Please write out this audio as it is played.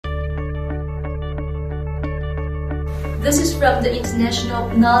This is from the International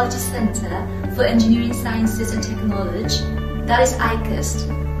Knowledge Centre for Engineering Sciences and Technology, that is IKCEST,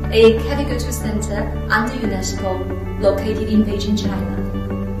 a Category II Centre under UNESCO, located in Beijing,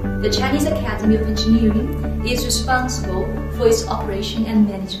 China. The Chinese Academy of Engineering is responsible for its operation and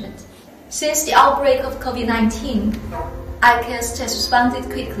management. Since the outbreak of COVID-19, IKCEST has responded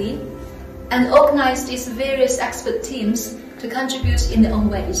quickly and organized its various expert teams to contribute in their own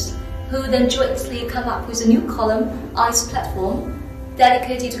ways, who then jointly come up with a new column on its platform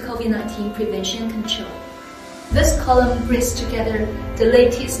dedicated to COVID-19 prevention and control. This column brings together the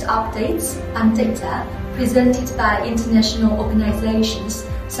latest updates and data presented by international organizations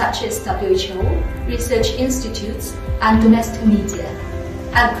such as WHO, research institutes, and domestic media,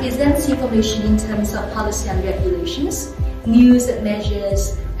 and presents information in terms of policy and regulations, news and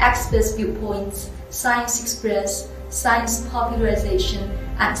measures, experts' viewpoints, science express, science popularization,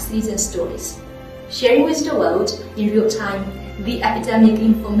 and citizen stories, sharing with the world in real time the epidemic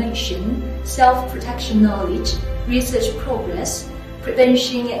information, self-protection knowledge, research progress,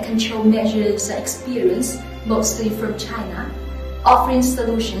 prevention and control measures and experience, mostly from China, offering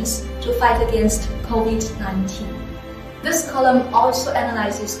solutions to fight against COVID-19. This column also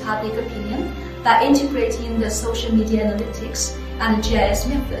analyzes public opinion by integrating the social media analytics and GIS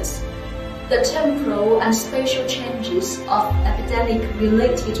methods, the temporal and spatial changes of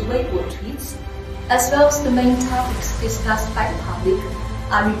epidemic-related Weibo tweets, as well as the main topics discussed by the public,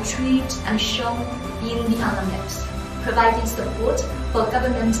 are retrieved and shown in the ANA maps, providing support for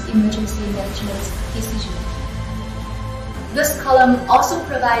government emergency management decision-making. This column also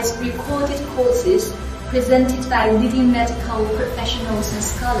provides recorded courses presented by leading medical professionals and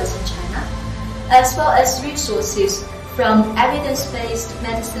scholars in China, as well as resources from evidence-based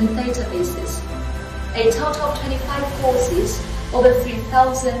medicine databases. A total of 25 courses, over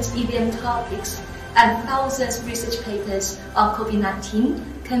 3,000 EVM topics, and thousands of research papers on COVID-19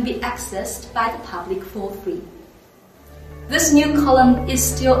 can be accessed by the public for free. This new column is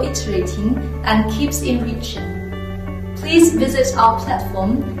still iterating and keeps enriching. Please visit our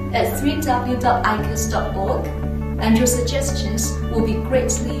platform at www.ikcest.org, and your suggestions will be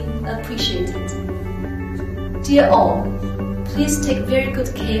greatly appreciated. Dear all, please take very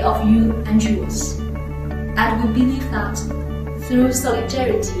good care of you and yours, and we believe that through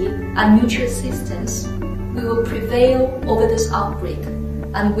solidarity and mutual assistance, we will prevail over this outbreak,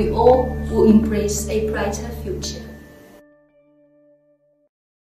 and we all will embrace a brighter future.